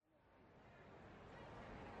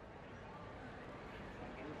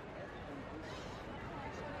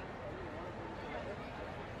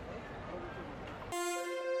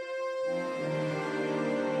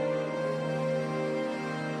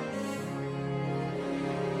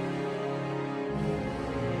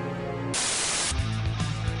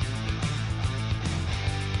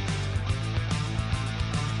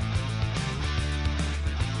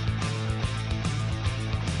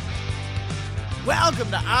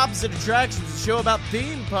Welcome to Opposite Attractions, a show about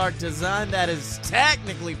theme park design that is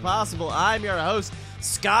technically possible. I'm your host,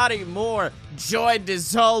 Scotty Moore, joined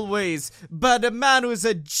as always by the man who's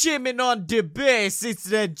a gymming on the bass. It's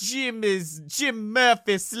the Jim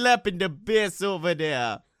Murphy slapping the bass over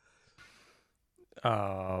there.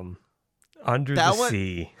 Under That the one-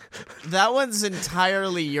 sea. That one's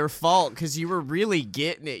entirely your fault, because you were really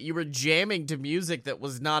getting it. You were jamming to music that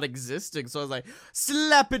was not existing, so I was like,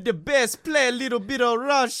 slapping the bass, play a little bit of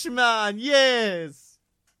Rush, man, yes!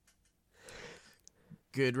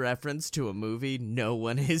 Good reference to a movie no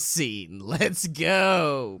one has seen. Let's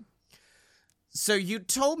go! So you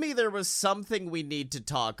told me there was something we need to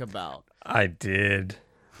talk about. I did.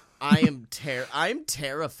 I'm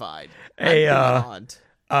terrified. Hey, I'm beyond.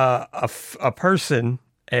 A person,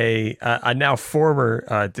 a now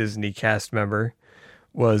former Disney cast member,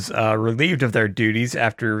 was relieved of their duties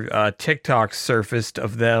after TikTok surfaced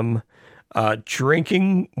of them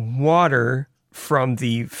drinking water from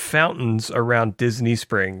the fountains around Disney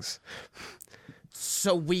Springs.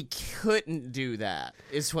 So we couldn't do that,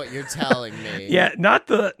 is what you're telling me. Yeah, not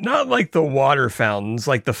like the water fountains,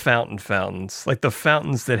 like the fountains, like the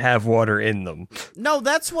fountains that have water in them. No,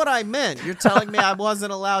 that's what I meant. You're telling me I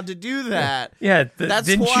wasn't allowed to do that. Yeah, That's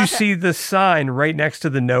didn't why- you see the sign right next to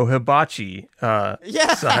the No Hibachi?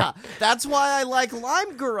 Yeah, sign? that's why I like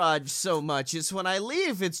Lime Garage so much. Is when I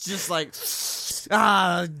leave, it's just like,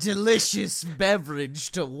 delicious beverage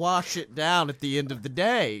to wash it down at the end of the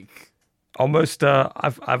day. Almost,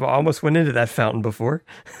 I've almost went into that fountain before.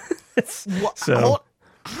 What? So,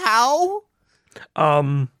 How?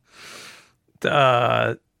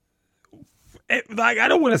 like, I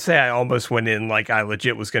don't want to say I almost went in like I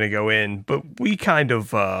legit was going to go in, but we kind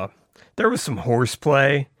of, there was some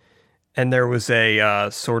horseplay, and there was a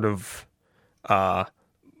sort of,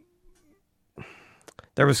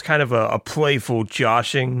 there was kind of a playful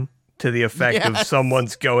joshing to the effect of Yes.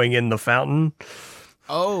 someone's going in the fountain.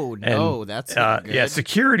 Oh no, And, that's not good. yeah,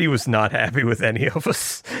 security was not happy with any of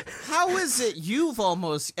us. How is it you've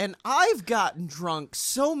almost, and I've gotten drunk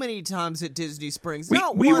so many times at Disney Springs.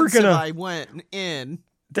 Not we were once gonna- have I went in.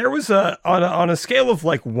 There was on a scale of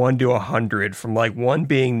like 1 to 100, from like 1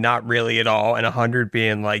 being not really at all and 100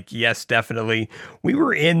 being like yes, definitely. We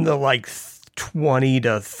were in the like 20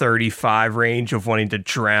 to 35 range of wanting to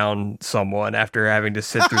drown someone after having to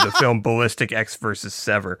sit through the film Ballistic X versus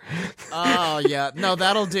Sever. Oh yeah, no,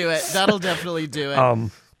 that'll do it. That'll definitely do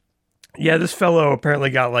it. Yeah, this fellow apparently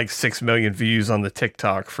got like 6 million views on the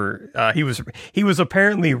TikTok for he was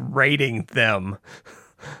apparently rating them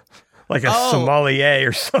like a Oh. sommelier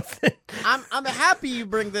or something. I'm happy you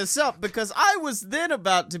bring this up, because I was then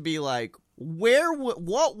about to be like,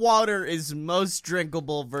 what water is most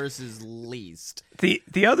drinkable versus least?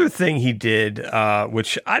 The other thing he did,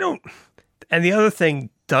 which I don't, and the other thing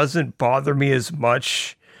doesn't bother me as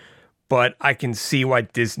much, but I can see why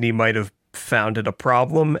Disney might have found it a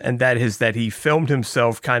problem, and that is that he filmed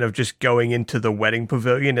himself kind of just going into the wedding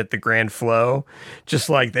pavilion at the Grand Flow, just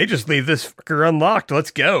like, they just leave this fucker unlocked, let's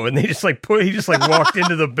go, and they just like he just like walked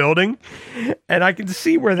into the building, and I can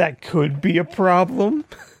see where that could be a problem,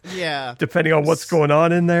 Yeah. depending on what's going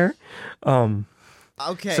on in there.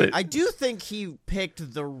 Okay, So- I do think he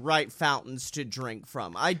picked the right fountains to drink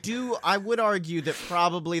from. I would argue that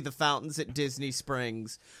probably the fountains at Disney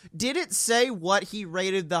Springs. Did it say what he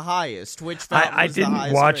rated the highest? Which fountain I was the didn't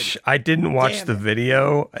highest watch. rated? I didn't watch Damn the it.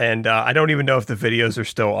 video, and I don't even know if the videos are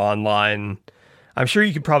still online. I'm sure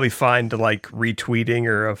you could probably find like retweeting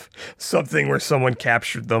or of something where someone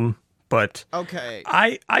captured them. But Okay.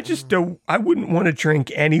 I just don't. I wouldn't want to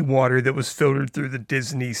drink any water that was filtered through the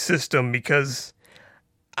Disney system, because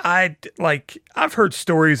I've heard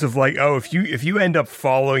stories of like, oh, if you end up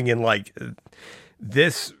following in like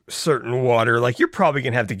this certain water, like you're probably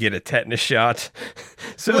gonna have to get a tetanus shot.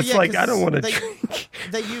 So Well, it's yeah, like, I 'cause don't want to they- drink.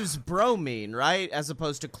 They use bromine, right? As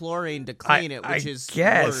opposed to chlorine to clean it, which I is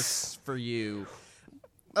guess. worse for you.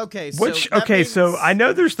 Okay, so So I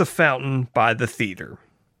know there's the fountain by the theater.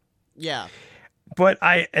 Yeah. But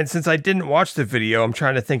since I didn't watch the video, I'm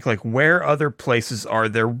trying to think like, where other places are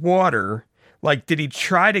there water? Like, did he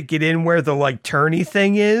try to get in where the like turny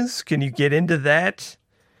thing is? Can you get into that?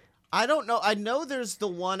 I don't know. I know there's the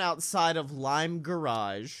one outside of Lime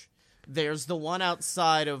Garage. There's the one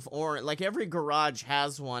outside of Orange. Like, every garage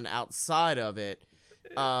has one outside of it.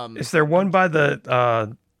 Is there one by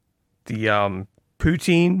the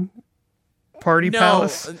poutine party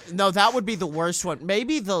palace? No, that would be the worst one.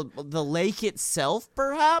 Maybe the lake itself,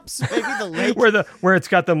 perhaps. Maybe the lake. Where it's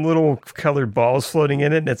got them little colored balls floating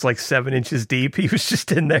in it, and it's like 7 inches deep. He was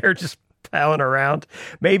just in there, just palling around.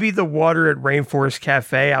 Maybe the water at Rainforest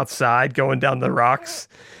Cafe outside going down the rocks.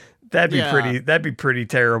 That'd be pretty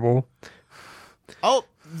terrible. Oh,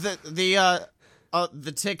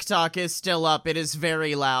 the TikTok is still up. It is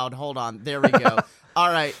very loud. Hold on. There we go.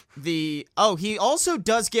 All right. He also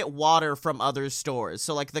does get water from other stores.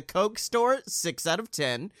 So like the Coke store, 6 out of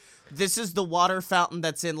 10. This is the water fountain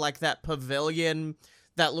that's in like that pavilion,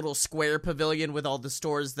 that little square pavilion with all the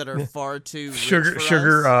stores that are far too rich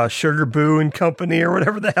for us. Sugar Boo and Company or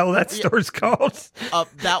whatever the hell that store's called.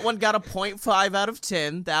 That one got a 0.5 out of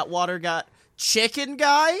 10. That water got Chicken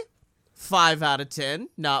Guy, 5 out of 10.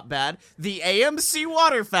 Not bad. The AMC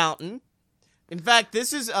water fountain. In fact,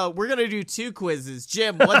 this is we're gonna do 2 quizzes.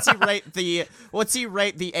 Jim, what's he rate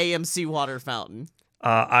the AMC water fountain?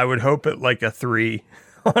 I would hope it like a 3.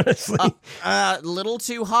 Honestly, little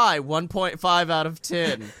too high, 1.5 out of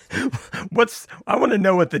 10. I want to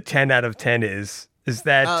know what the 10 out of 10 is. Is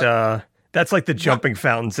that that's like the jumping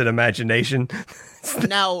fountains in Imagination?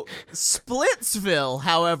 Now, Splitsville,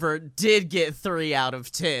 however, did get 3 out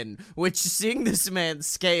of 10, which, seeing this man's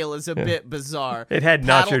scale, is a bit bizarre. It had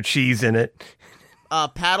nacho cheese in it.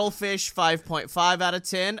 Paddlefish, 5.5 out of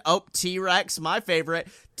 10. Oh, T-Rex, my favorite.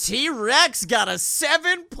 T-Rex got a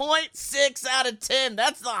 7.6 out of 10.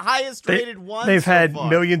 That's the highest rated one. They've so had far.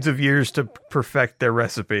 millions of years to perfect their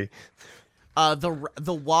recipe. The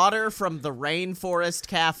water from the Rainforest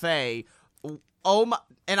Cafe. Oh my!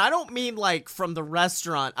 And I don't mean like from the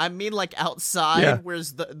restaurant. I mean like outside,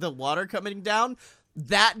 where's the water coming down.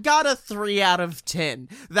 That got a 3 out of 10.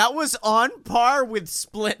 That was on par with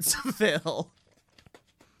Splitsville.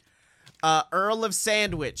 Earl of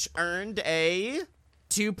Sandwich earned a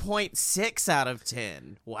 2.6 out of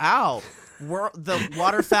 10. Wow. The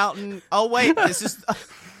water fountain. Oh, wait. This is.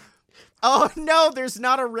 Oh, no, there's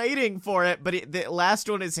not a rating for it, but the last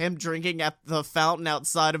one is him drinking at the fountain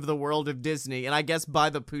outside of the World of Disney, and I guess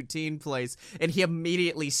by the poutine place, and he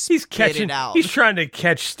immediately spit it out. He's trying to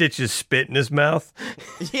catch Stitch's spit in his mouth.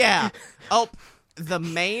 Yeah. Oh, the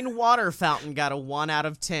main water fountain got a 1 out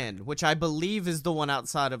of 10, which I believe is the one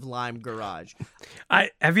outside of Lime Garage.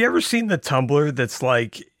 Have you ever seen the Tumblr that's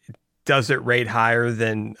like, does it rate higher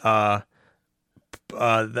than the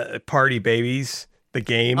Party Babies? The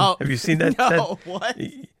game. Oh, have you seen that? No, what?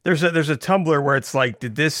 There's a Tumblr where it's like,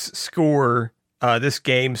 did this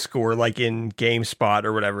game score like in GameSpot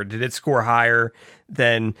or whatever? Did it score higher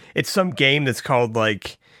than it's some game that's called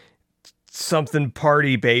like something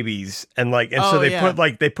Party Babies so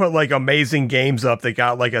they put like amazing games up that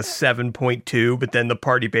got like a 7.2, but then the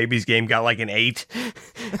Party Babies game got like an 8.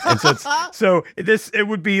 And so it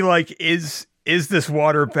would be like, is this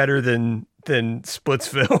water better than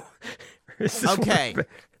Splitsville? Okay.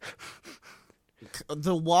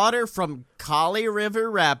 The water from Kali River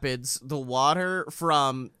Rapids, the water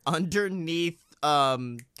from underneath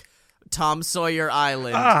Tom Sawyer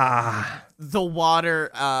Island, the water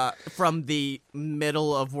from the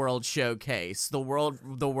middle of World Showcase, the World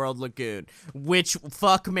Lagoon. Which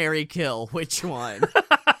fuck, marry, kill? Which one?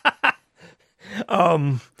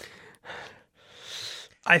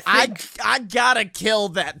 I think I gotta kill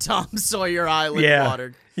that Tom Sawyer Island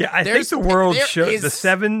water. Yeah, I think the the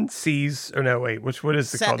Seven Seas. Or no, wait, what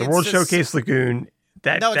is it called? The World Showcase Lagoon.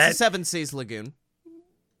 It's the Seven Seas Lagoon.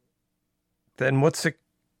 Then what's it?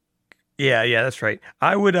 Yeah, that's right.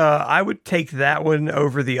 I would take that one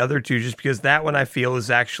over the other two just because that one I feel is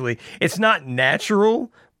actually, it's not natural,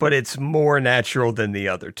 but it's more natural than the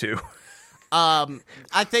other two.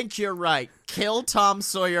 I think you're right. Kill Tom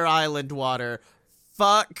Sawyer Island water.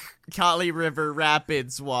 Fuck Kali River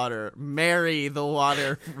Rapids water. Marry the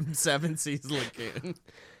water from Seven Seas Lagoon.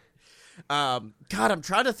 God, I'm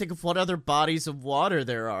trying to think of what other bodies of water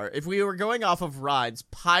there are. If we were going off of rides,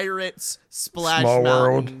 Pirates, Splash Small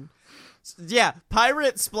Mountain. World. Yeah,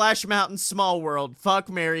 Pirates, Splash Mountain, Small World. Fuck,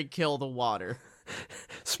 marry, kill the water.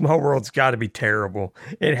 Small World's got to be terrible.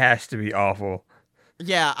 It has to be awful.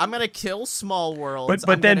 Yeah, I'm gonna kill Small World.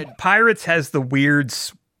 But then Pirates has the weird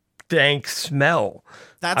dank smell.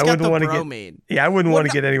 That's got the bromine. I wouldn't want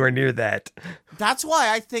to get anywhere near that. That's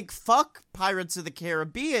why I think fuck Pirates of the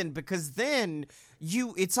Caribbean, because then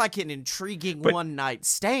it's like an intriguing one-night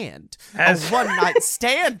stand. A one-night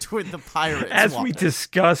stand with the Pirates. As we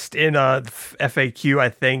discussed in FAQ, I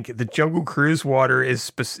think the Jungle Cruise water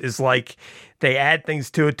is like they add things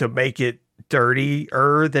to it to make it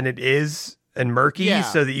dirtier than it is and murky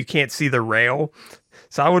so that you can't see the rail.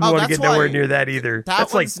 So I wouldn't want to get nowhere near that either.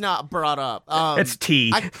 That's one's not brought up. It's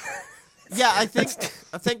tea. Yeah, I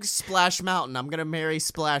think Splash Mountain. I'm gonna marry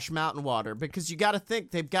Splash Mountain water because you got to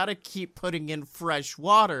think they've got to keep putting in fresh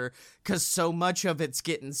water because so much of it's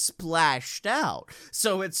getting splashed out.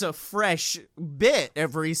 So it's a fresh bit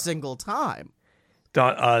every single time.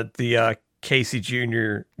 The Casey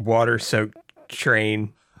Jr. water soaked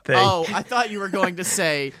train thing. Oh, I thought you were going to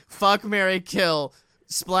say fuck, marry, kill,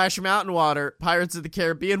 Splash Mountain water, Pirates of the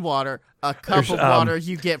Caribbean water, a cup of water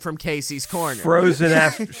you get from Casey's Corner.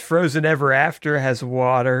 Frozen Ever After has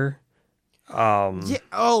water. Yeah.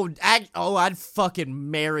 I'd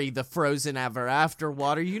fucking marry the Frozen Ever After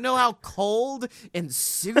water. You know how cold and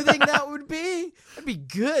soothing that would be? That'd be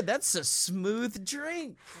good. That's a smooth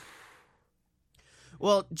drink.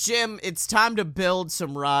 Well, Jim, it's time to build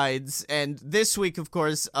some rides, and this week, of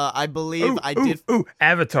course, I believe I did.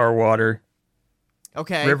 Avatar water.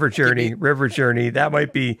 Okay. River Journey. That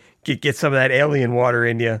might be get some of that alien water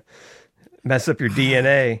in you, mess up your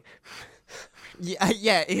DNA.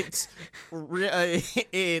 Yeah, it's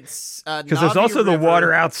because there's also the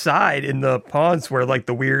water outside in the ponds where like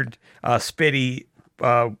the weird spitty,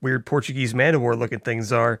 weird Portuguese man o' war looking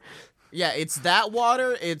things are. Yeah, it's that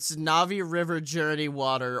water. It's Navi River Journey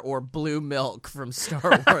water or blue milk from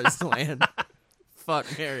Star Wars Land.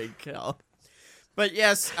 Fuck, marry, kill. But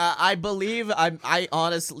yes, I believe I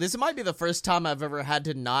honestly, this might be the first time I've ever had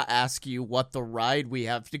to not ask you what the ride we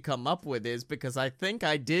have to come up with is, because I think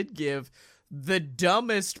I did give the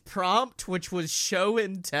dumbest prompt, which was show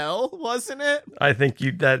and tell, wasn't it? I think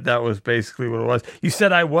that was basically what it was. You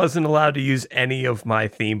said I wasn't allowed to use any of my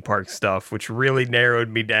theme park stuff, which really narrowed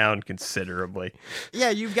me down considerably. Yeah,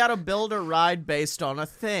 you've got to build a ride based on a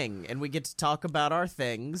thing, and we get to talk about our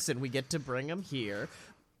things, and we get to bring them here.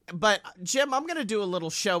 But, Jim, I'm going to do a little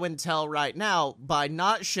show and tell right now by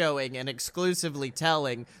not showing and exclusively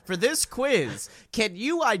telling. For this quiz, can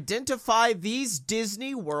you identify these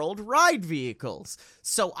Disney World ride vehicles?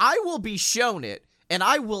 So I will be shown it, and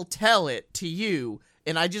I will tell it to you,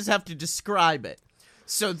 and I just have to describe it.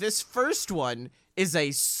 So this first one is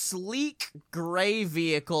a sleek gray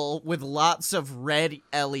vehicle with lots of red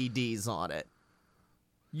LEDs on it.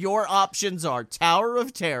 Your options are Tower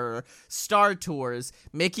of Terror, Star Tours,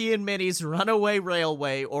 Mickey and Minnie's Runaway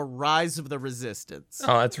Railway, or Rise of the Resistance.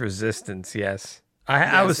 Oh, that's Resistance, yes.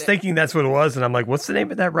 I was thinking that's what it was, and I'm like, what's the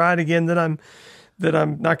name of that ride again that I'm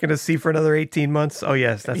not going to see for another 18 months? Oh,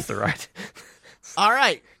 yes, that's the ride. All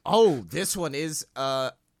right. Oh, this one is,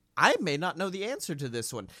 I may not know the answer to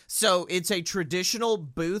this one. So it's a traditional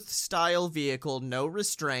booth-style vehicle, no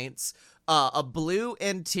restraints, a blue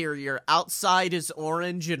interior, outside is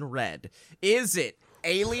orange and red. Is it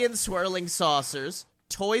Alien Swirling Saucers,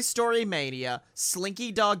 Toy Story Mania,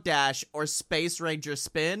 Slinky Dog Dash, or Space Ranger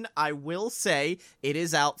Spin? I will say it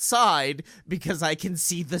is outside because I can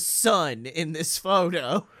see the sun in this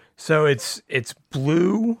photo. So it's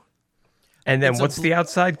blue, and then what's the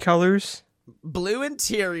outside colors? Blue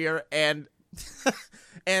interior and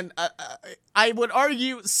and I would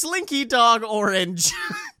argue Slinky Dog orange.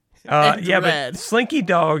 Yeah, red. But Slinky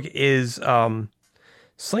Dog is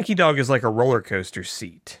like a roller coaster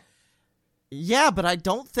seat. Yeah, but I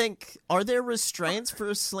don't think, are there restraints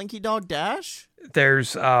for Slinky Dog Dash? There's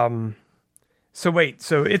so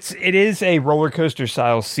it is a roller coaster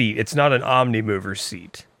style seat. It's not an Omnimover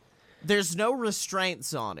seat. There's no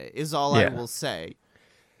restraints on it, is all I will say.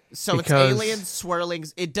 So Because it's Alien Swirling.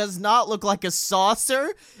 It does not look like a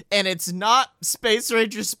saucer, and it's not Space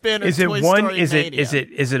Ranger Spin or is it Toy one? Story Is Mania.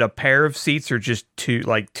 is it a pair of seats or just two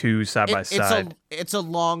side by side? It's a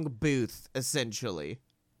long booth essentially.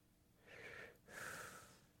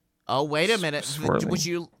 Oh, wait a minute.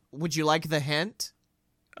 Swirling. Would you like the hint?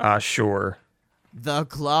 Sure. The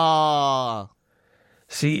claw.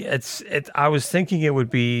 See, I was thinking it would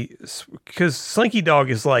be because Slinky Dog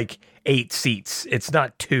is like 8 seats. It's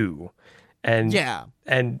not 2, and yeah,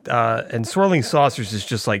 and Swirling Saucers is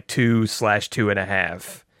just like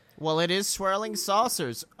 2/2.5. Well, it is Swirling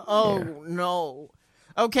Saucers. Oh no.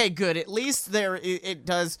 Okay, good. At least it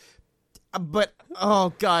does. But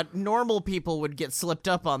oh god, normal people would get slipped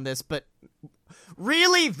up on this. But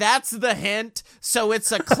really, that's the hint? So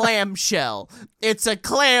it's a clamshell. It's a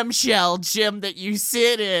clamshell, Jim, that you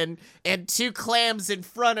sit in, and 2 clams in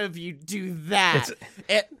front of you do that.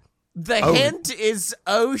 The hint is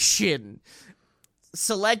ocean.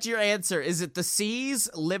 Select your answer. Is it the seas,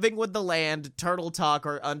 Living with the Land, Turtle Talk,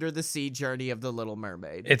 or Under the Sea Journey of the Little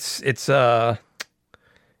Mermaid? It's the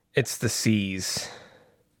seas.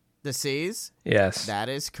 The seas? Yes. That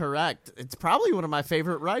is correct. It's probably one of my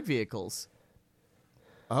favorite ride vehicles.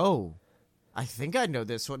 Oh. I think I know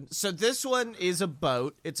this one. So this one is a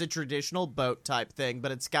boat. It's a traditional boat type thing,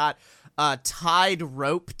 but it's got a tied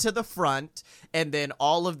rope to the front, and then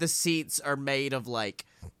all of the seats are made of like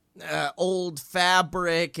old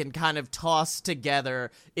fabric and kind of tossed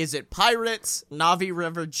together. Is it Pirates, Navi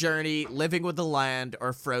River Journey, Living with the Land,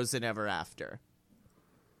 or Frozen Ever After?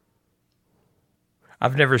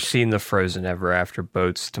 I've never seen the Frozen Ever After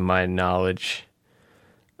boats, to my knowledge.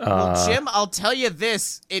 Well, Jim, I'll tell you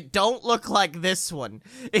this. It don't look like this one.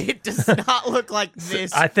 It does not look like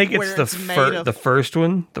this. I think it's the first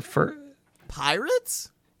one.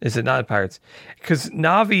 Pirates? Is it not Pirates? Because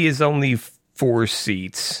Navi is only 4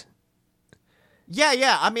 seats.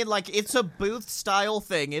 Yeah. I mean, like, it's a booth-style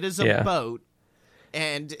thing. It is a boat.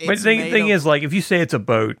 And it's but the thing is, like, if you say it's a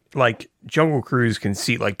boat, like, Jungle Cruise can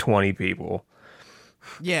seat, like, 20 people.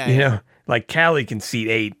 Yeah. You know? Like, Cali can seat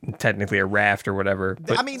 8, technically a raft or whatever.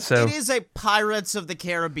 But, I mean, it is a Pirates of the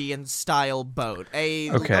Caribbean style boat.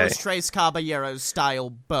 Los Tres Caballeros style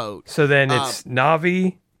boat. So then it's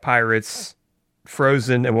Navi, Pirates,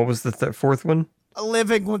 Frozen, and what was the fourth one?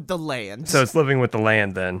 Living with the Land. So it's Living with the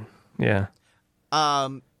Land then. Yeah.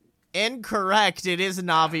 Incorrect. It is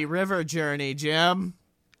Navi River Journey, Jim.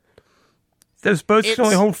 Those boats can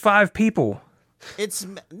only hold 5 people. It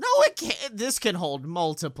can't. This can hold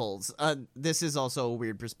multiples. This is also a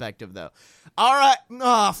weird perspective, though. All right.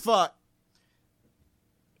 Oh, fuck.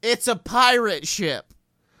 It's a pirate ship.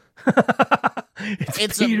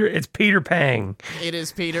 It's Peter Pan. It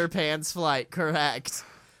is Peter Pan's flight, correct.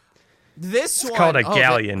 It's called a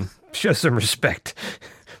galleon. Show some respect.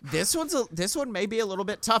 This one may be a little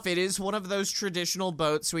bit tough. It is one of those traditional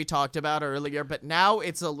boats we talked about earlier, but now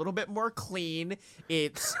it's a little bit more clean.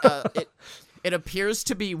 It's it appears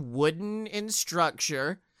to be wooden in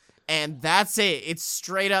structure, and that's it. It's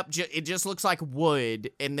straight up. It just looks like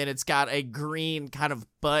wood, and then it's got a green kind of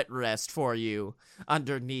butt rest for you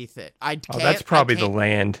underneath it. That's probably the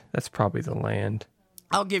Land. That's probably the Land.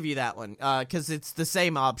 I'll give you that one, because it's the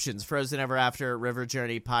same options: Frozen Ever After, River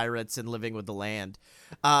Journey, Pirates, and Living with the Land.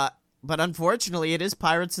 But unfortunately, it is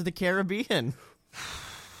Pirates of the Caribbean.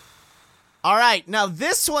 All right, now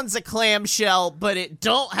this one's a clamshell, but it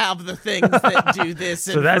don't have the things that do this.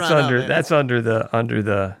 So that's under the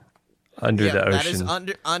ocean. That is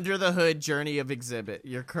under the hood journey of Exhibit.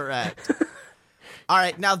 You're correct. All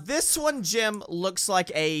right, now this one, Jim, looks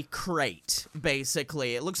like a crate,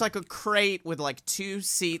 basically. It looks like a crate with, like, 2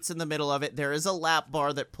 seats in the middle of it. There is a lap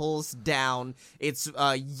bar that pulls down. It's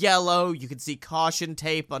yellow. You can see caution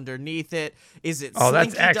tape underneath it. Is it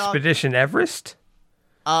that's Expedition Everest?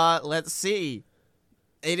 Let's see.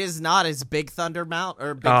 It is not. It's Big Thunder Mountain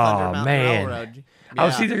or Big Thunder Mountain Railroad. Yeah. I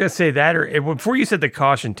was either going to say that or... before you said the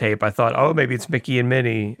caution tape, I thought, maybe it's Mickey and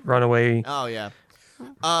Minnie Runaway. Oh, yeah.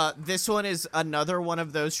 This one is another one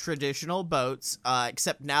of those traditional boats,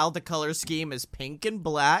 except now the color scheme is pink and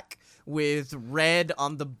black with red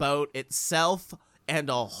on the boat itself and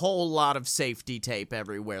a whole lot of safety tape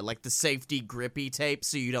everywhere, like the safety grippy tape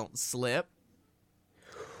so you don't slip.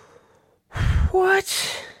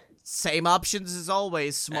 What? Same options as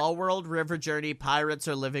always: Small World, River Journey, Pirates,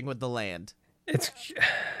 or Living with the Land.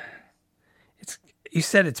 You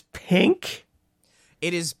said it's pink?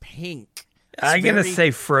 It is pink. I'm going to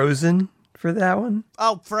say Frozen for that one.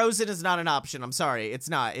 Oh, Frozen is not an option. I'm sorry. It's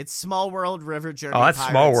not. It's Small World, River Journey, that's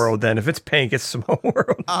Pirates. Small World then. If it's pink, it's Small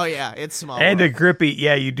World. Oh, yeah. It's Small and World. And a grippy.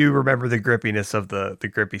 Yeah, you do remember the grippiness of the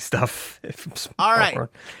grippy stuff. All right. World.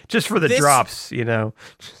 Just for the drops, you know.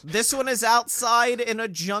 This one is outside in a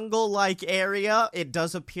jungle-like area. It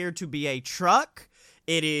does appear to be a truck.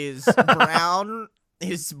 It is brown.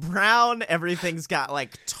 It's brown. Everything's got,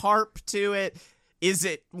 like, tarp to it. Is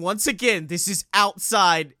it, once again, this is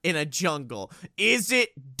outside in a jungle. Is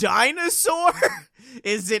it Dinosaur?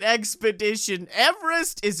 Is it Expedition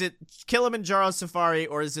Everest? Is it Kilimanjaro Safari?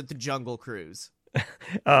 Or is it the Jungle Cruise?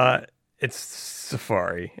 It's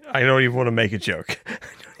Safari. I don't even want to make a joke.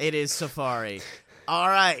 It is Safari. All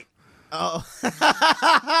right. Oh.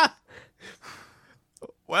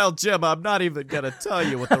 Well, Jim, I'm not even going to tell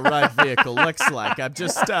you what the right vehicle looks like. I'm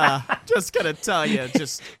just going to tell you,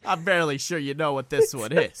 I'm barely sure you know what this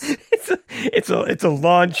one is. It's a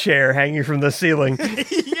lawn chair hanging from the ceiling.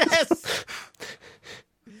 Yes.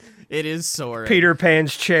 It is Soarin'. Peter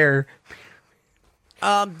Pan's chair.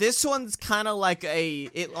 This one's kind of like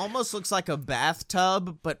it almost looks like a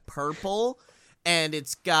bathtub, but purple, and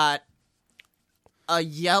it's got a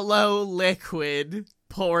yellow liquid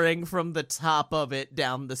pouring from the top of it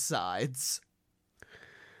down the sides.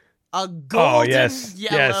 A golden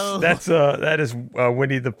yellow. Yes, that is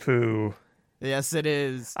Winnie the Pooh. Yes, it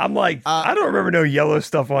is. I'm like, I don't remember no yellow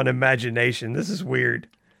stuff on Imagination. This is weird.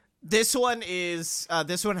 This one has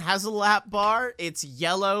a lap bar. It's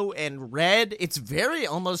yellow and red. It's very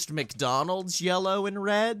almost McDonald's yellow and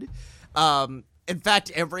red. In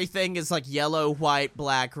fact, everything is like yellow, white,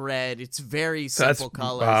 black, red. It's very simple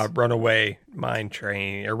colors. Runaway mine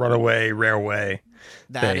train or runaway railway.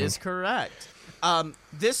 That is correct.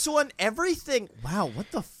 This one, everything. Wow,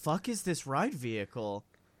 what the fuck is this ride vehicle?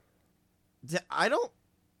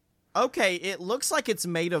 Okay, it looks like it's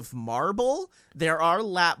made of marble. There are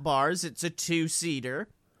lap bars. It's a 2-seater.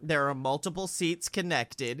 There are multiple seats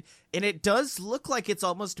connected. And it does look like it's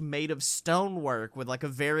almost made of stonework with like a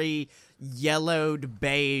very yellowed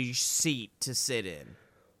beige seat to sit in.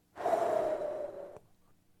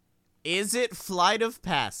 Is it Flight of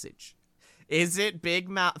Passage? Is it Big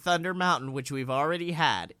Thunder Mountain, which we've already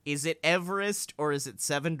had? Is it Everest, or is it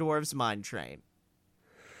Seven Dwarfs Mine Train?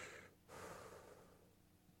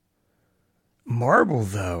 Marble,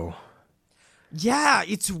 though. Yeah,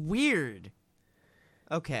 it's weird.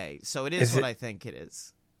 Okay, so it is what I think it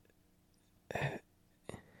is. I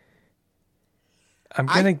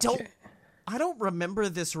don't remember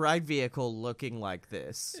this ride vehicle looking like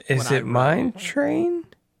this. Is it Mine Train?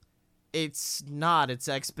 It's not. It's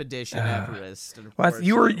Expedition Everest. Well,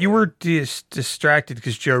 you were distracted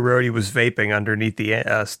because Joe Rohde was vaping underneath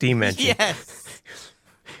the steam engine. Yes.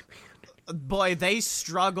 Boy, they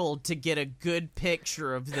struggled to get a good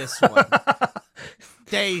picture of this one.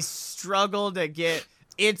 They struggled to get.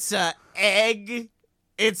 It's a egg.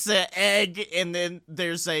 It's an egg, and then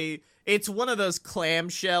there's it's one of those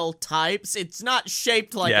clamshell types. It's not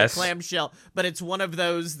shaped like a clamshell, but it's one of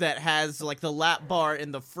those that has like the lap bar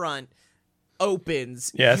in the front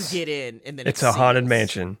opens. Yes. You get in, and then it's a haunted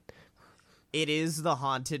mansion. It is the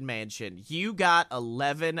Haunted Mansion. You got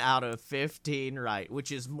 11 out of 15 right,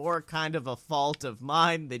 which is more kind of a fault of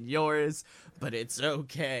mine than yours, but it's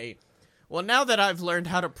okay. Well, now that I've learned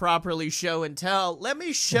how to properly show and tell, let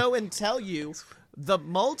me show and tell you the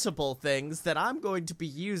multiple things that I'm going to be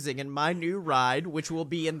using in my new ride, which will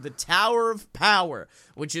be in the Tower of Power,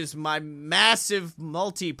 which is my massive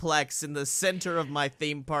multiplex in the center of my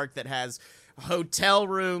theme park that has hotel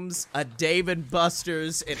rooms, a Dave &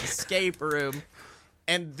 Buster's, an escape room,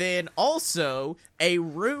 and then also a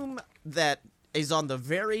room that is on the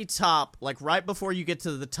very top, like right before you get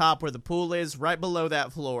to the top where the pool is, right below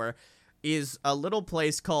that floor, is a little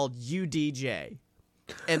place called UDJ.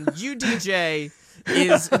 And UDJ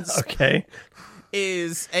is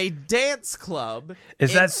a dance club.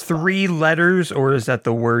 Is that 3 letters, or is that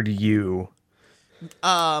the word U?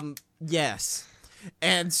 Yes.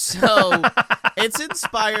 And so it's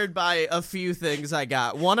inspired by a few things I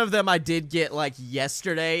got. One of them I did get like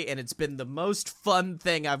yesterday, and it's been the most fun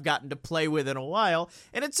thing I've gotten to play with in a while,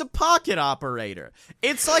 and it's a pocket operator.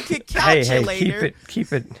 It's like a calculator. Hey,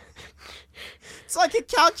 keep it. It's like a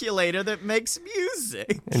calculator that makes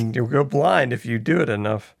music. And you'll go blind if you do it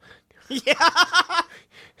enough. Yeah.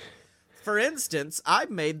 For instance, I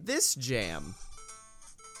made this jam.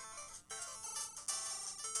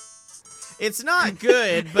 It's not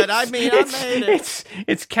good, but I mean, I made it.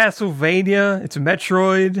 It's Castlevania. It's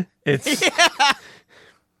Metroid. It's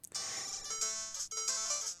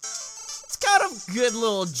It's got a good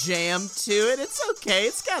little jam to it. It's okay.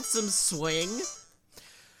 It's got some swing.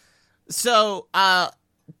 So, a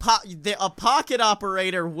pocket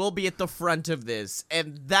operator will be at the front of this,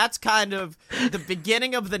 and that's kind of the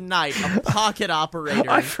beginning of the night. A pocket operator.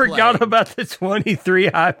 I forgot about the 23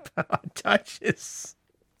 iPod Touches.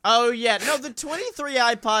 Oh, yeah. No, the 23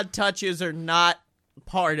 iPod Touches are not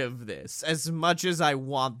part of this as much as I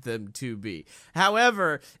want them to be.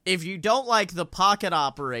 However, if you don't like the pocket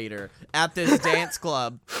operator at this dance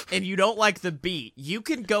club and you don't like the beat, you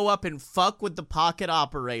can go up and fuck with the pocket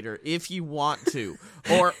operator if you want to.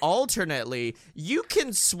 Or alternately, you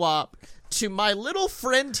can swap to my little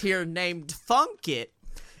friend here named Funkit.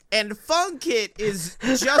 And Funkit is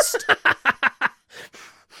just...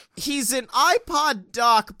 He's an iPod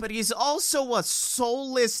dock, but he's also a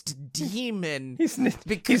soulless demon.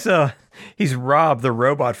 He's Rob the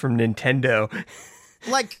robot from Nintendo.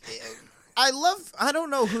 Like, I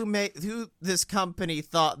don't know who this company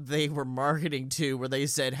thought they were marketing to, where they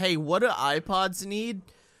said, "Hey, what do iPods need?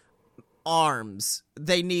 Arms.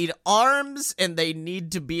 They need arms, and they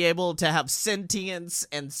need to be able to have sentience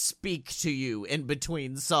and speak to you in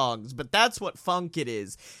between songs." But that's what Funkit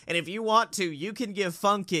is. And if you want to, you can give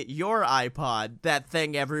Funkit your iPod, that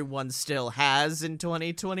thing everyone still has in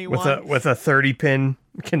 2021. With a 30-pin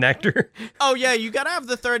connector. Oh, yeah, you gotta have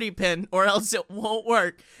the 30-pin, or else it won't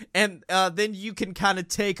work. And then you can kind of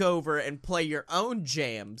take over and play your own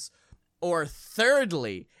jams. Or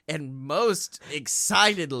thirdly, and most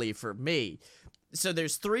excitedly for me, So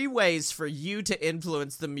there's 3 ways for you to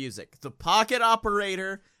influence the music. The pocket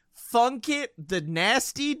operator, Funk It, the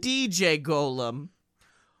nasty DJ golem,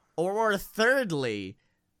 or thirdly,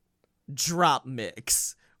 Drop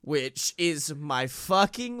Mix, which is my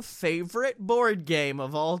fucking favorite board game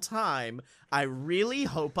of all time. I really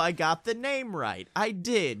hope I got the name right. I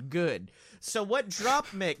did. Good. So what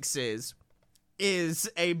Drop Mix is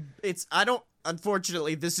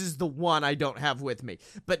unfortunately, this is the one I don't have with me,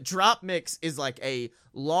 but Drop Mix is like a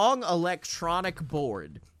long electronic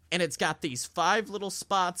board, and it's got these 5 little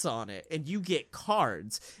spots on it, and you get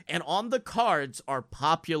cards, and on the cards are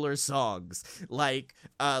popular songs, like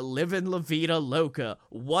Livin' La Vida Loca,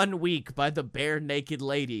 1 Week by the Bare Naked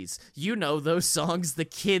Ladies. You know, those songs the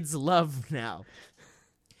kids love now.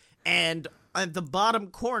 And at the bottom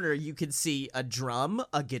corner, you can see a drum,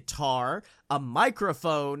 a guitar, a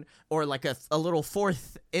microphone, or like a little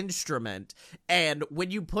 4th instrument. And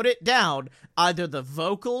when you put it down, either the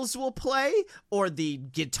vocals will play, or the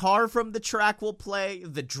guitar from the track will play,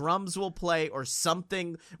 the drums will play, or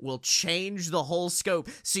something will change the whole scope.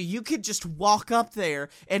 So you could just walk up there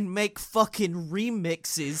and make fucking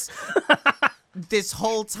remixes this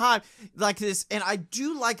whole time like this. And I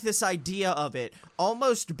do like this idea of it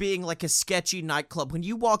almost being like a sketchy nightclub. When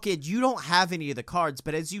you walk in, you don't have any of the cards,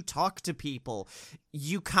 but as you talk to people,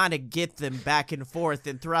 you kind of get them back and forth,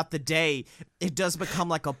 and throughout the day it does become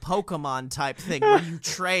like a Pokemon type thing where you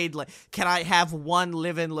trade, like, can I have 1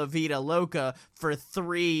 Livin' La Vida Loca for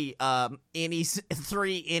 3 any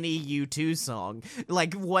U2 song,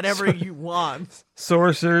 like whatever you want.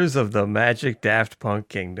 Sorcerers of the Magic Daft Punk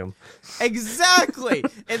Kingdom. Exactly.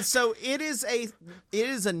 And so it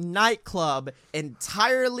is a nightclub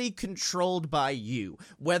entirely controlled by you.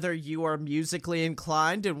 Whether you are musically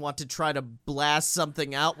inclined and want to try to blast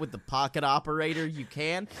something out with the pocket operator, you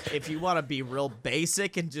can. If you want to be real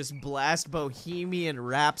basic and just blast Bohemian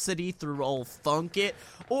Rhapsody through old Funk It,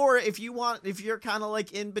 or if you're kind of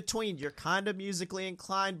like in between, you're kind of musically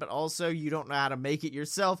inclined, but also you don't know how to make it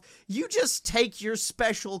yourself, you just take your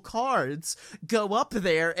special cards, go up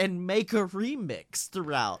there, and make a remix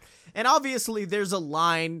throughout. And obviously there's a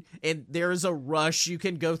line and there's a rush. You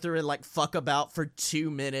can go through and like fuck about for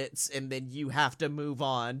 2 minutes and then you have to move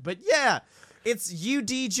on. But yeah, it's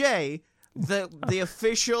UDJ, the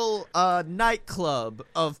official nightclub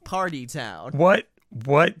of Party Town. What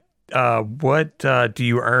do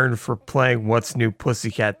you earn for playing What's New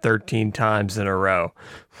Pussycat 13 times in a row?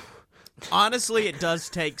 Honestly, it does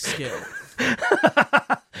take skill.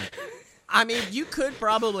 I mean, you could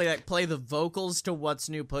probably like play the vocals to What's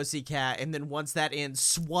New Pussycat, and then once that ends,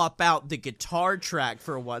 swap out the guitar track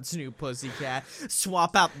for What's New Pussycat,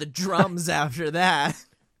 swap out the drums after that.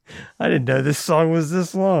 I didn't know this song was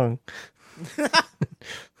this long.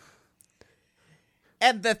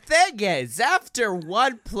 And the thing is, after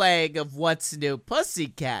one playing of What's New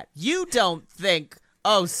Pussycat, you don't think,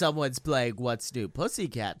 oh, someone's playing What's New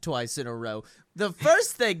Pussycat twice in a row. The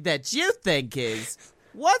first thing that you think is,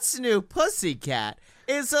 What's New Pussycat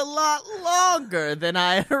is a lot longer than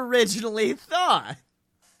I originally thought.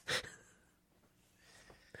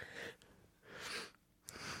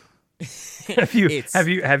 Have you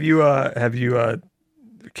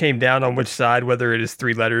came down on which side, whether it is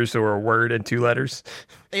 3 letters or a word and 2 letters?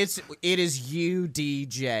 It is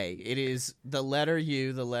UDJ. It is the letter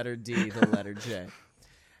U, the letter D, the letter J.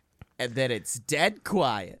 And then it's dead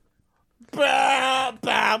quiet. Bam,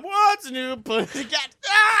 bam, What's New Pussycat?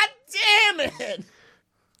 Ah, damn it!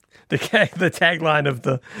 The tagline of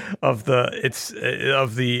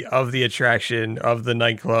the attraction of the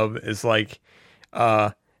nightclub is like,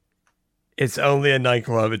 it's only a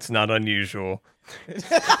nightclub. It's not unusual.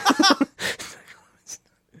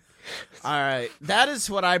 All right, that is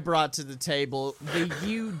what I brought to the table. The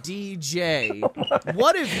UDJ.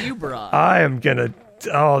 What have you brought?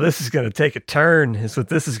 This is gonna take a turn. Is what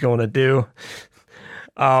this is going to do.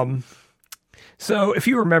 So if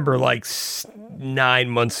you remember, like 9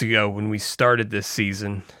 months ago when we started this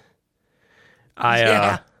season, we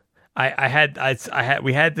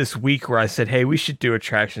had this week where I said, hey, we should do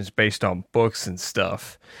attractions based on books and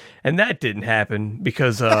stuff. And that didn't happen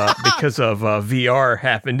because of VR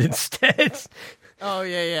happened instead. Oh,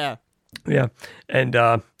 yeah. Yeah. And,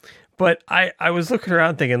 but I was looking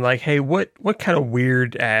around thinking like, hey, what kind of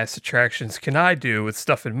weird ass attractions can I do with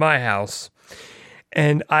stuff in my house?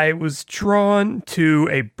 And I was drawn to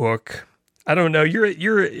a book. I don't know.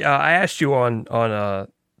 I asked you on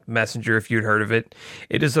Messenger if you'd heard of it.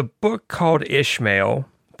 It is a book called Ishmael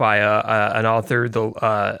by an author.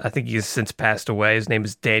 I think he's since passed away. His name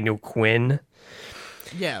is Daniel Quinn.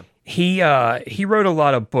 Yeah. He wrote a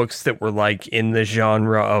lot of books that were like in the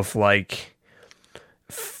genre of like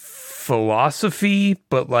philosophy,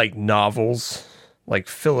 but like novels, like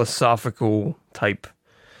philosophical type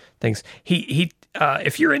things. He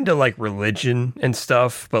if you're into like religion and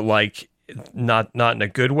stuff, but like not in a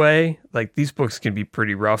good way, like these books can be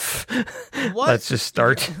pretty rough. Let's just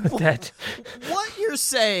start with that. What you're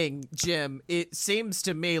saying, Jim, it seems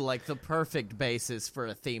to me like the perfect basis for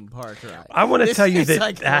a theme park ride. I want to tell you that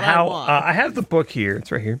like I have the book here.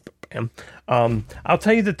 It's right here. Bam. I'll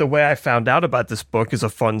tell you that the way I found out about this book is a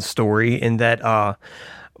fun story in that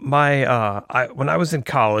when I was in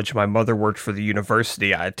college, my mother worked for the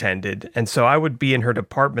university I attended, and so I would be in her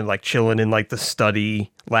department, like chilling in like the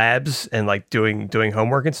study labs and like doing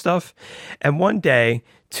homework and stuff. And one day,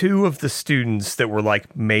 two of the students that were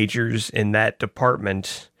like majors in that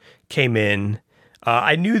department came in.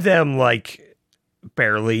 I knew them, like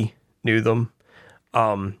barely knew them.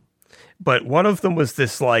 But one of them was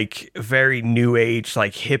this like very new age,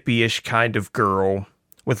 like hippie-ish kind of girl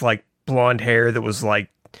with like blonde hair that was like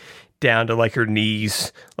down to like her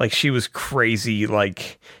knees. Like she was crazy,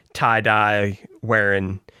 like tie-dye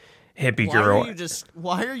wearing hippie girl.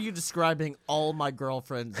 Why are you describing all my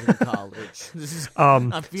girlfriends in college? This is,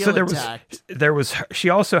 I feel attacked. She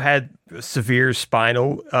also had severe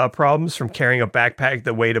spinal problems from carrying a backpack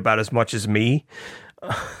that weighed about as much as me.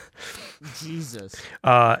 Jesus.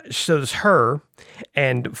 So there's her,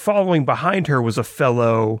 and following behind her was a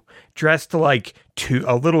fellow dressed like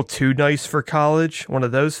a little too nice for college, one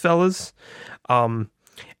of those fellas. And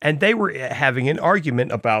they were having an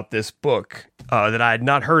argument about this book that I had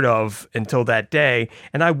not heard of until that day.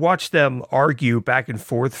 And I watched them argue back and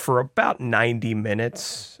forth for about 90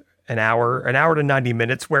 minutes, an hour to 90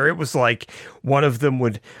 minutes, where it was like one of them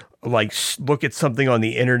would like look at something on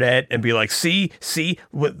the internet and be like, see,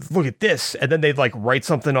 look at this. And then they'd like write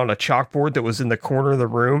something on a chalkboard that was in the corner of the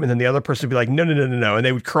room. And then the other person would be like, no. And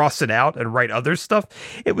they would cross it out and write other stuff.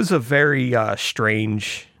 It was a very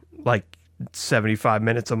strange, like 75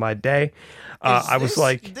 minutes of my day. I was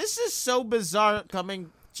like, this is so bizarre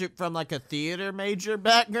coming from like a theater major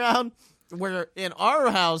background, where in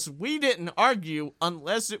our house, we didn't argue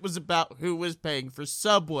unless it was about who was paying for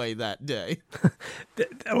Subway that day.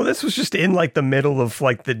 Well, this was just in like the middle of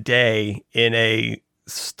like the day in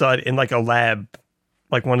in like a lab,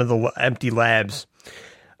 like one of the empty labs.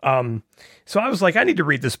 So I was like, I need to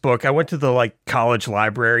read this book. I went to the like college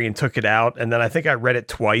library and took it out. And then I think I read it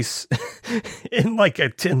twice in like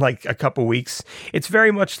a couple weeks. It's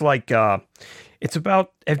very much like, it's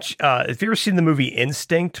about, have you ever seen the movie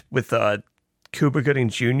Instinct with Cuba Gooding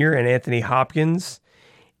Jr. and Anthony Hopkins?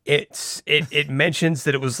 It mentions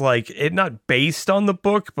that it was like, not based on the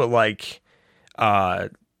book, but like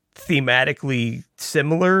thematically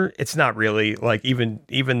similar. It's not really like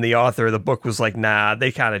even the author of the book was like, nah,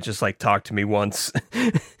 they kind of just like talked to me once.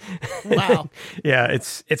 Wow. Yeah,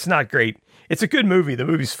 it's not great. It's a good movie. The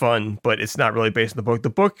movie's fun, but it's not really based on the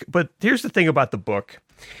book. But here's the thing about the book.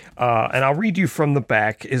 And I'll read you from the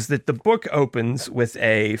back, is that the book opens with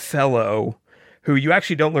a fellow who you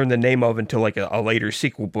actually don't learn the name of until like a later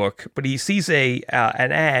sequel book, but he sees an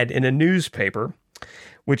ad in a newspaper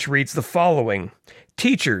which reads the following: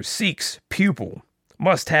 teacher seeks pupil,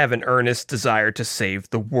 must have an earnest desire to save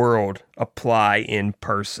the world, apply in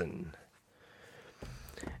person.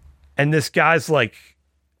 And this guy's like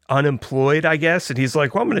unemployed, I guess, and he's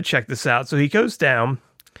like, well, I'm going to check this out. So he goes down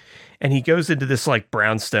and he goes into this like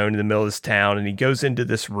brownstone in the middle of this town, and he goes into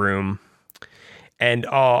this room, and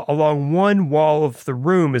along one wall of the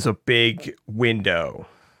room is a big window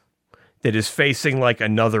that is facing like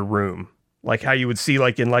another room, like how you would see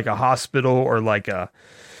like in like a hospital or like a,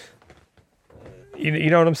 you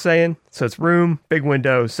know what I'm saying? So it's room, big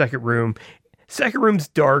window, second room. Second room's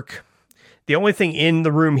dark. The only thing in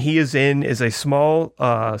the room he is in is a small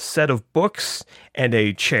set of books and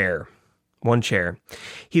a chair. One chair.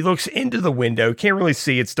 He looks into the window, can't really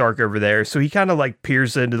see, it's dark over there, so he kind of like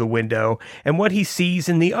peers into the window, and what he sees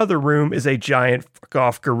in the other room is a giant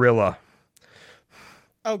fuck-off gorilla.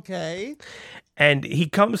 Okay. And he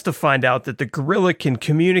comes to find out that the gorilla can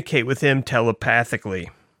communicate with him telepathically.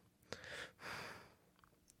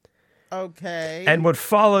 Okay. And what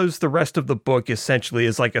follows the rest of the book essentially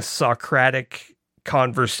is like a Socratic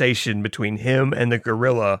conversation between him and the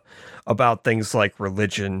gorilla about things like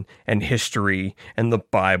religion and history and the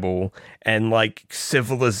Bible and like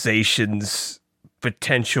civilization's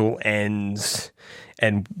potential ends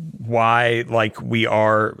and why like we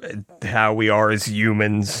are how we are as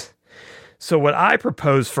humans. So what I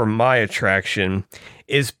propose for my attraction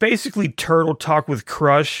is basically Turtle Talk with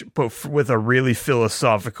Crush, but with a really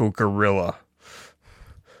philosophical gorilla.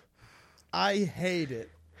 I hate it.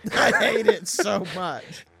 I hate it so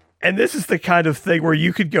much. And this is the kind of thing where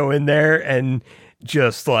you could go in there and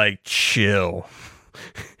just like chill.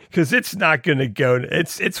 Because it's not going to go.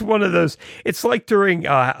 It's one of those. It's like during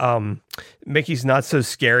Mickey's Not So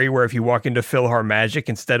Scary, where if you walk into PhilharMagic,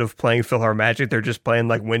 instead of playing PhilharMagic, they're just playing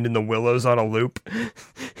like Wind in the Willows on a loop.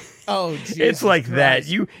 Oh, Jesus it's like Christ.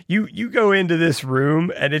 that. You go into this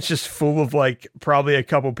room and it's just full of like probably a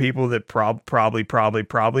couple people that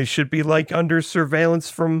probably should be like under surveillance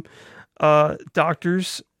from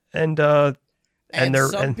doctors and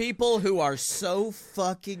some people who are so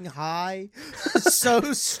fucking high,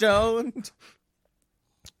 so stoned.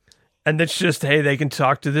 And it's just, hey, they can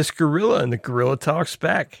talk to this gorilla, and the gorilla talks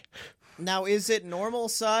back. Now, is it normal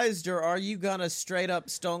sized, or are you gonna straight up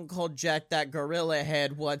Stone Cold Jack that gorilla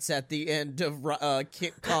head what's at the end of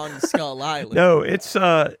Kong Skull Island? No, it's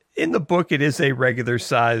in the book. It is a regular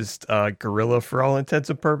sized gorilla for all intents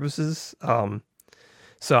and purposes.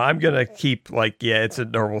 So I'm gonna keep it's a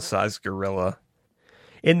normal sized gorilla.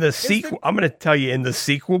 In the sequel, I'm going to tell you, in the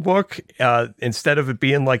sequel book, instead of it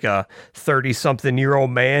being like a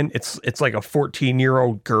 30-something-year-old man, it's like a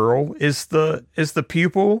 14-year-old girl is the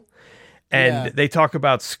pupil, and they talk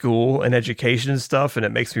about school and education and stuff, and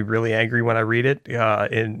it makes me really angry when I read it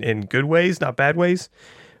in good ways, not bad ways.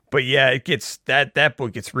 But yeah, it gets that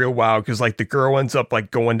book gets real wild because like the girl ends up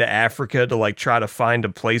like going to Africa to like try to find a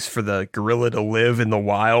place for the gorilla to live in the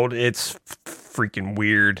wild. It's freaking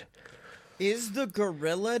weird. Is the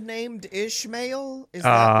gorilla named Ishmael? Is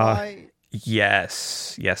that why?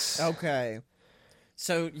 Yes. Okay.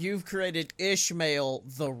 So you've created Ishmael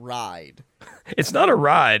the ride. It's not a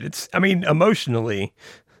ride. Emotionally.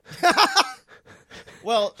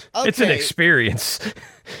 Well, okay. It's an experience.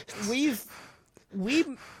 We've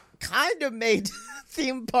kind of made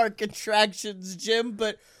theme park attractions, Jim,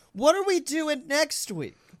 but what are we doing next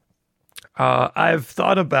week? I've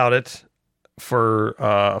thought about it for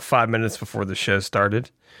 5 minutes before the show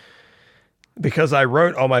started, because I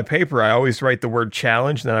wrote on my paper, I always write the word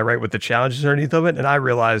challenge, and then I write what the challenge is underneath of it, and I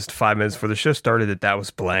realized 5 minutes before the show started that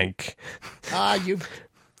was blank. You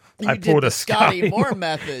I did pulled the a Scotty Moore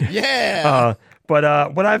method. Yeah.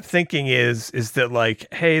 But what I'm thinking is that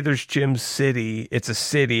like, hey, there's Jim City, it's a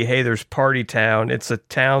city. Hey, there's Party Town, it's a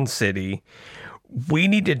town city. We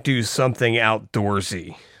need to do something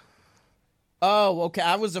outdoorsy. Oh, okay.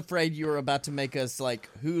 I was afraid you were about to make us like,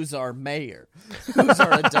 who's our mayor? Who's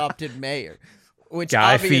our adopted mayor? Which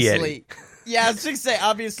Guy obviously, Fieri. Yeah, I was going to say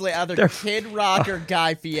obviously either Kid Rock or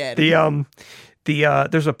Guy Fieri.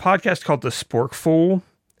 There's a podcast called The Sporkful.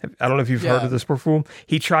 I don't know if you've heard of The Sporkful.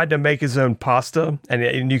 He tried to make his own pasta,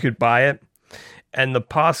 and you could buy it. And the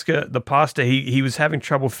pasta, he was having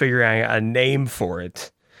trouble figuring out a name for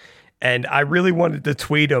it. And I really wanted to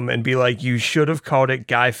tweet him and be like, you should have called it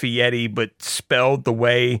Guy Fieri, but spelled the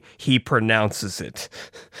way he pronounces it.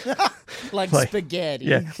 like spaghetti.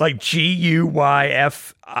 Yeah, like Guyfetti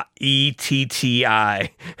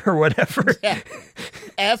or whatever. Yeah.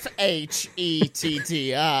 Fetti.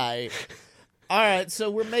 All right, so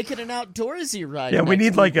we're making an outdoorsy ride. Yeah, we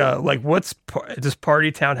need week. does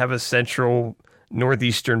Party Town have a central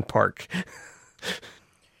northeastern park?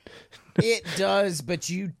 It does, but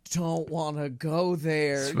you don't want to go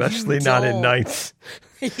there. Especially not at night.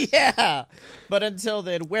 Yeah. But until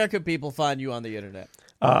then, where can people find you on the internet?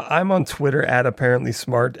 I'm on Twitter at apparently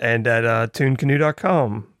smart and at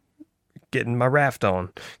tunecanoe.com. Getting my raft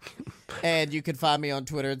on. And you can find me on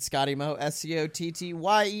Twitter at ScottyMo,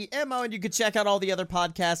 ScottyYemo, and you can check out all the other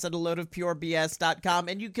podcasts at aloadofpurebs.com,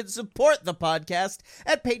 and you can support the podcast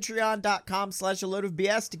at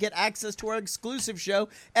patreon.com/aloadofbs to get access to our exclusive show,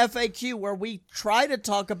 FAQ, where we try to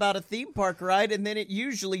talk about a theme park ride, and then it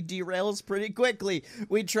usually derails pretty quickly.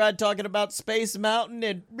 We tried talking about Space Mountain,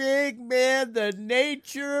 and big man, the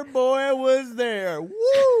nature boy was there.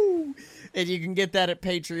 Woo! And you can get that at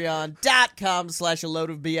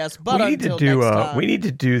patreon.com/aloadofbs. But we need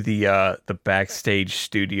to do the backstage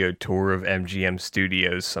studio tour of MGM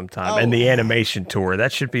Studios sometime, and the animation tour.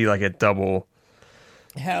 That should be like a double.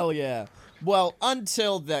 Hell yeah. Well,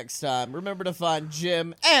 until next time, remember to find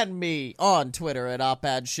Jim and me on Twitter at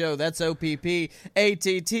OpAdShow. That's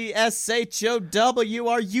OPPATTSHOW.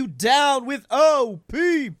 Are you down with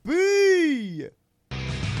OPP?